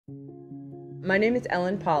My name is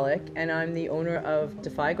Pollock, and I'm the owner of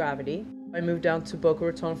Defy Gravity. I moved down to Boca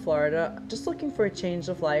Raton, Florida, just looking for a change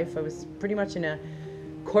of life. I was pretty much in a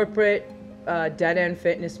corporate, dead-end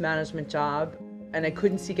fitness management job, and I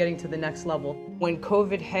couldn't see getting to the next level. When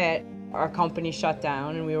COVID hit, our company shut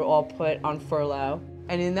down, and we were all put on furlough.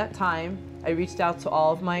 And in that time, I reached out to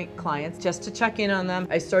all of my clients just to check in on them.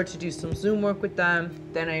 I started to do some Zoom work with them.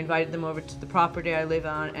 Then I invited them over to the property I live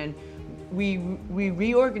on, and we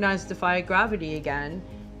reorganized Defy Gravity again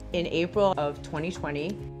in April of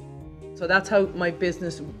 2020. So that's how my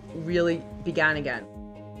business really began again.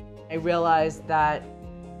 I realized that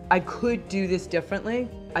I could do this differently.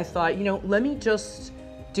 I thought, let me just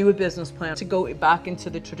do a business plan to go back into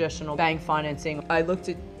the traditional bank financing. I looked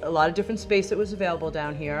at a lot of different space that was available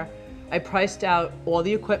down here. I priced out all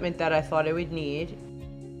the equipment that I thought I would need.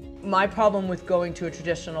 My problem with going to a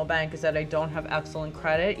traditional bank is that I don't have excellent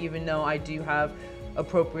credit, even though I do have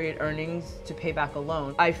appropriate earnings to pay back a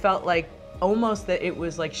loan. I felt like almost that it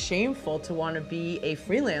was like shameful to want to be a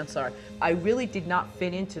freelancer. I really did not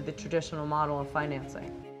fit into the traditional model of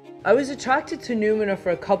financing. I was attracted to Noumena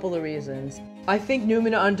for a couple of reasons. I think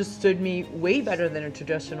Noumena understood me way better than a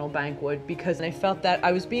traditional bank would, because I felt that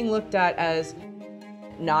I was being looked at as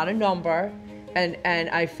not a number, and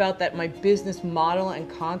I felt that my business model and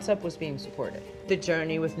concept was being supported. The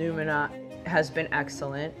journey with Noumena has been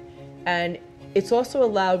excellent, and it's also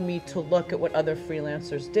allowed me to look at what other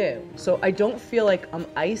freelancers do. So I don't feel like I'm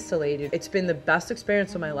isolated. It's been the best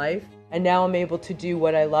experience of my life, and now I'm able to do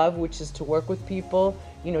what I love, which is to work with people,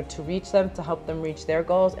 to reach them, to help them reach their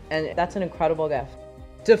goals, and that's an incredible gift.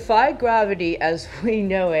 Defy Gravity, as we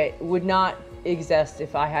know it, would not exist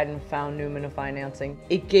if I hadn't found Noumena financing.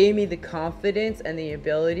 It gave me the confidence and the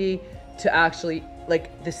ability to actually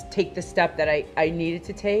take the step that I needed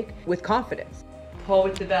to take with confidence. Pull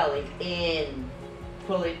with the belly, in,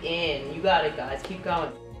 pull it in. You got it, guys, keep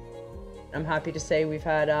going. I'm happy to say we've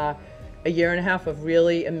had a year and a half of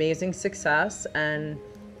really amazing success, and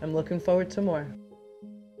I'm looking forward to more.